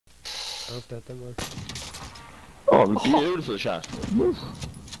Oh, dead, don't worry. Oh, beautiful shot.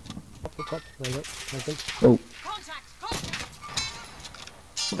 Up the top, there you go. Oh.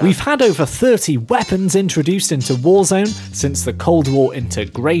 We've had over 30 weapons introduced into Warzone since the Cold War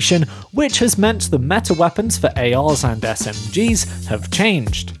integration, which has meant the meta weapons for ARs and SMGs have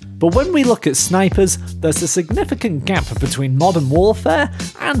changed. But when we look at snipers, there's a significant gap between modern warfare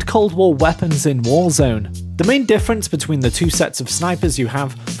and Cold War weapons in Warzone. The main difference between the two sets of snipers you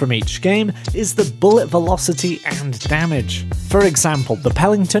have from each game is the bullet velocity and damage. For example, the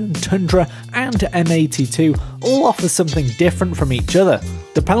Pellington, Tundra and M82 all offer something different from each other.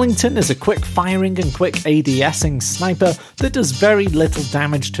 The Pellington is a quick firing and quick ADSing sniper that does very little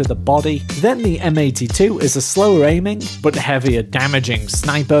damage to the body. Then the M82 is a slower aiming but heavier damaging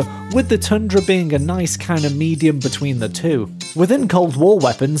sniper, with the Tundra being a nice kind of medium between the two. Within Cold War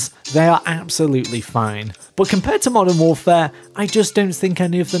weapons, they are absolutely fine. But compared to Modern Warfare, I just don't think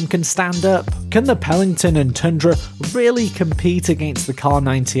any of them can stand up. Can the Pellington and Tundra really compete against the Kar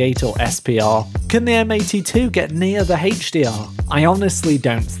 98 or SPR? Can the M82 get near the HDR? I honestly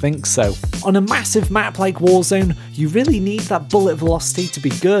don't think so. On a massive map like Warzone, you really need that bullet velocity to be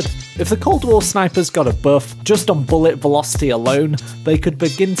good. If the Cold War snipers got a buff just on bullet velocity alone, they could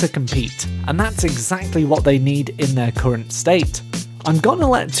begin to compete, and that's exactly what they need in their current state. I'm gonna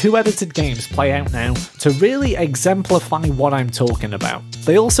let 2 edited games play out now to really exemplify what I'm talking about.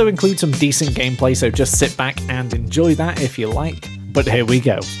 They also include some decent gameplay, so just sit back and enjoy that if you like. But here we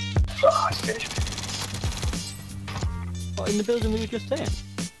go. Oh, it's finished. What, in the building we were just in?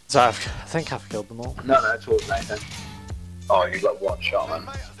 So I think I've killed them all. No, towards Nathan. Oh, you got one shot, man.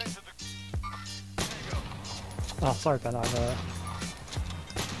 Oh, sorry, Ben, I've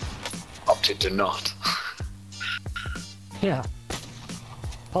Opted to not. yeah.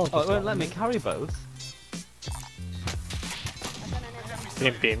 Apologies. Oh, it won't let me carry both.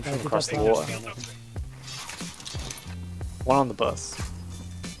 Being beamed Yeah, from if across the that's water. right. One on the bus.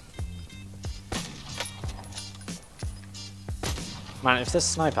 Man, if this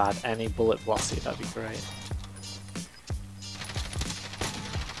sniper had any bullet velocity, that'd be great.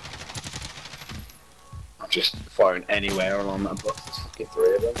 I'm just firing anywhere along that bus. There's fucking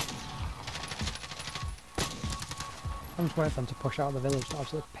 3 of them. I'm just waiting for them to push out of the village to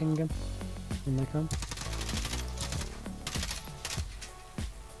absolutely ping him when they come.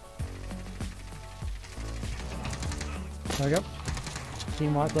 There we go.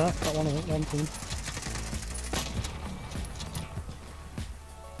 Team wipe there. Got one team.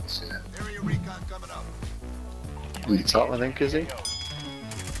 See it. In the top, I think, is he?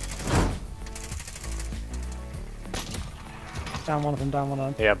 Down one of them, down one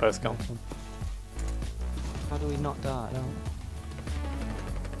of them. Yeah, both gone. How do we not die? I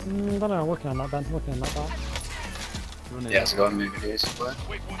don't know, working on that, Ben. Working on that part. Yeah, there's a guy moving here somewhere.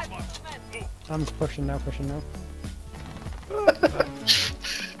 I'm pushing now,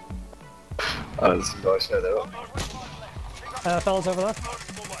 Oh, there's some guys further up. Fellas over there.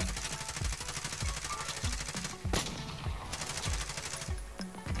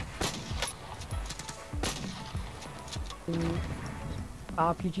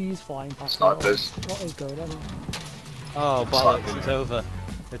 RPGs flying past. Snipers. What is going on? Oh, bollocks, it's over.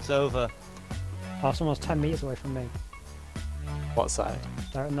 It's over. Oh, someone's 10 meters away from me. What side?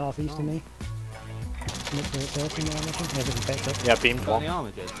 They're northeast of me. Yeah, beamed Got one. any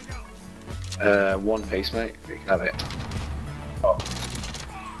armor, dude? One piece, mate. You can have it. Oh.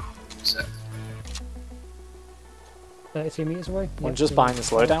 So, 32 meters away. One Yeah, just so- behind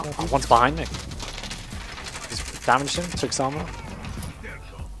this loadout. northeast. One's behind me. He's damaged him, took his armor.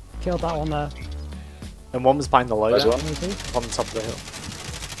 Killed that one there. And one was behind the There's loadout, one. Can you see? on the top of the hill.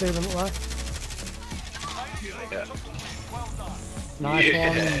 2 of them up there. Yeah. Nice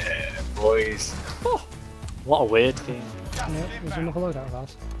Yeah, boys. What a weird game. one. Yeah, there's another loadout of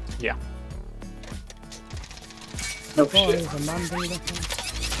ours. Yeah. No Oh, shit. there's a man thing there.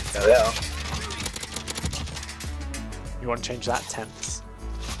 There they are. You want to change that tense?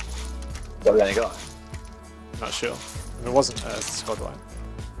 What have they only got? Not sure. It wasn't a squad line.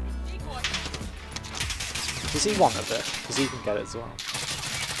 Does he want a bit? Because he can get it as well.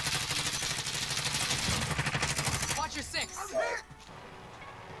 Watch your six.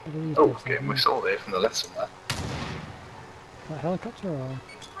 Oh, getting whistled here from the left somewhere. That helicopter or?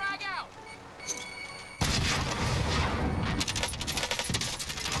 Frag out.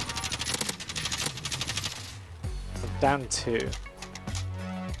 I'm down 2.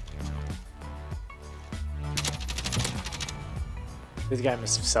 Did he get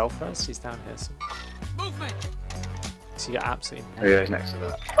Mr. Self first? He's down here somewhere. Movement. So you got absolutely Oh, yeah, he's next to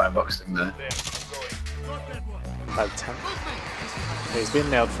that firebox thing there. about 10. Movement. He's being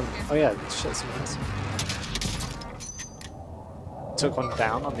nailed from. Oh yeah, shit, someone else. Took one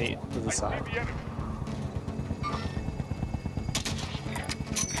down on the other side.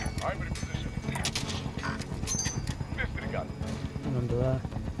 I'm under there.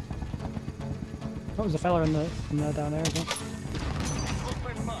 What was the fella in there down there as well?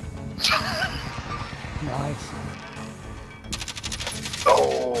 Nice.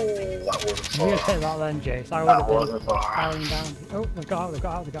 Oh, that was If you had hit that then, Jace, I would have been firing down. Oh, they've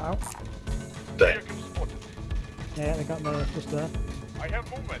got out. Damn. Yeah, they got the just there. I have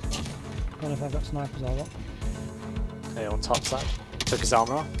movement. Don't know if I've got snipers or what. Okay, on top side. Took his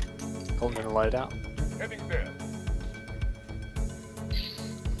armor off. Called him in a loadout. Heading there.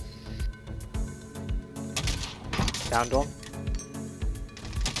 Downed one.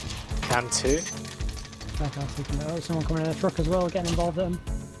 Down two. I can't see from there. Oh, someone coming in a truck as well, getting involved in them.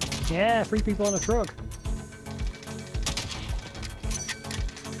 Yeah, 3 people on a truck.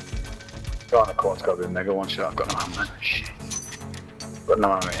 Got on the corner's got to be a mega one shot. I've got no ammo. Shit. Got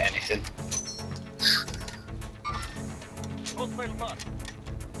no ammo in anything. Hostile mark.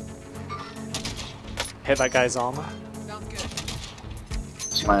 Hit that guy's armor. Sounds good.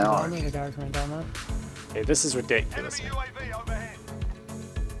 It's my I arm. know the guy coming down there. Okay, this is ridiculous. Enemy UAV overhead.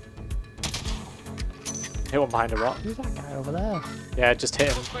 Hit one behind a rock. Who's that guy over there? Yeah, just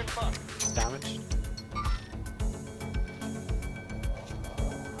hit him. Hostile mark. It's damaged.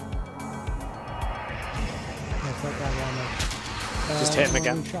 Yes, that guy down there. Just hit him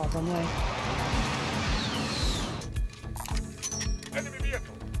again. one shot from there. Enemy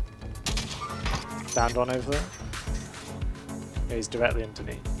vehicle. Downed one over there. Yeah, he's directly under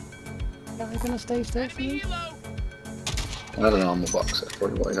me. Guy gonna stay still for you? Another armor box. That's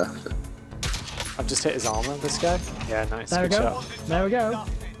probably what he's after. I've just hit his armor, this guy. Yeah, nice. There we Good go. shot. There we go.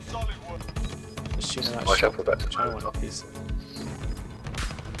 Dusted. Solid work. Just shooting that Watch shot. out for better Try time. one piece.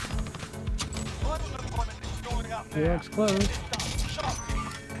 Vital deployment installing up The now. road's closed. Sharp.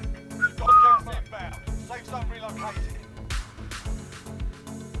 Got gas inbound. Safe zone relocated.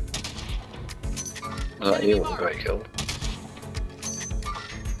 Was that you that got killed?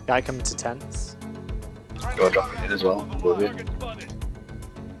 Guy coming to tents. Go drop it in as well. Will you? Target spotted.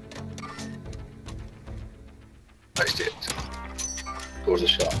 Placed it. Towards the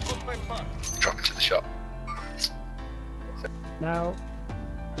shop. Hostile mark. Drop it to the shop. Now,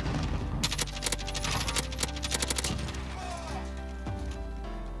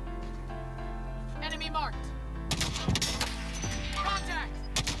 Enemy marked. Contact.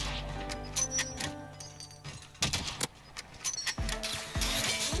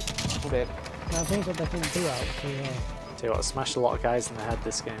 now things that they can do out. So, Tell you what, I smashed a lot of guys in the head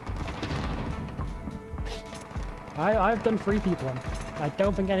this game. I've done 3 people on. I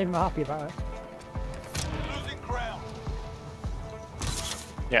don't think any of them are happy about it. Losing ground.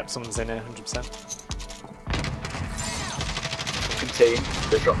 Yep, someone's in here, 100%. Contain.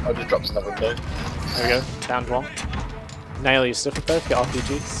 I just dropped another plane. There we go, downed one. Nail your stuff with both, get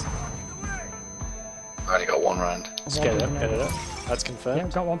RPGs. I only got 1 round. Just get it up, get it up. That's Yeah,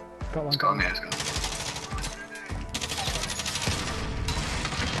 confirmed. got one. Got one. It's gone, yeah, it's gone.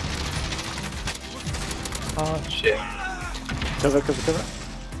 Shit. Cover, cover, cover.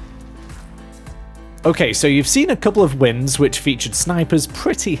 Okay, so you've seen a couple of wins which featured snipers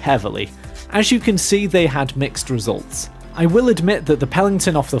pretty heavily. As you can see, they had mixed results. I will admit that the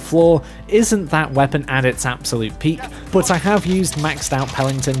Pellington off the floor isn't that weapon at its absolute peak, but I have used maxed out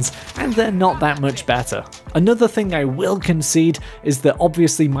Pellingtons and they're not that much better. Another thing I will concede is that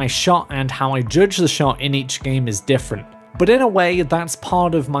obviously my shot and how I judge the shot in each game is different. But in a way, that's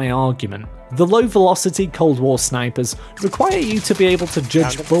part of my argument. The low velocity Cold War snipers require you to be able to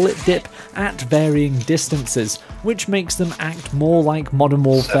judge bullet dip at varying distances, which makes them act more like Modern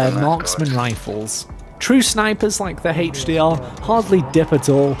Warfare marksman rifles. True snipers like the HDR hardly dip at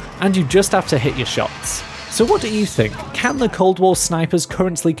all, and you just have to hit your shots. So what do you think? Can the Cold War snipers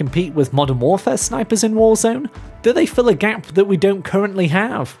currently compete with Modern Warfare snipers in Warzone? Do they fill a gap that we don't currently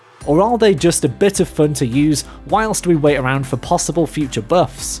have? Or are they just a bit of fun to use whilst we wait around for possible future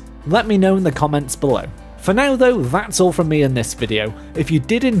buffs? Let me know in the comments below. For now though, that's all from me in this video. If you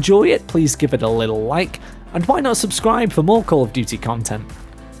did enjoy it, please give it a little like, and why not subscribe for more Call of Duty content?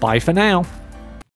 Bye for now.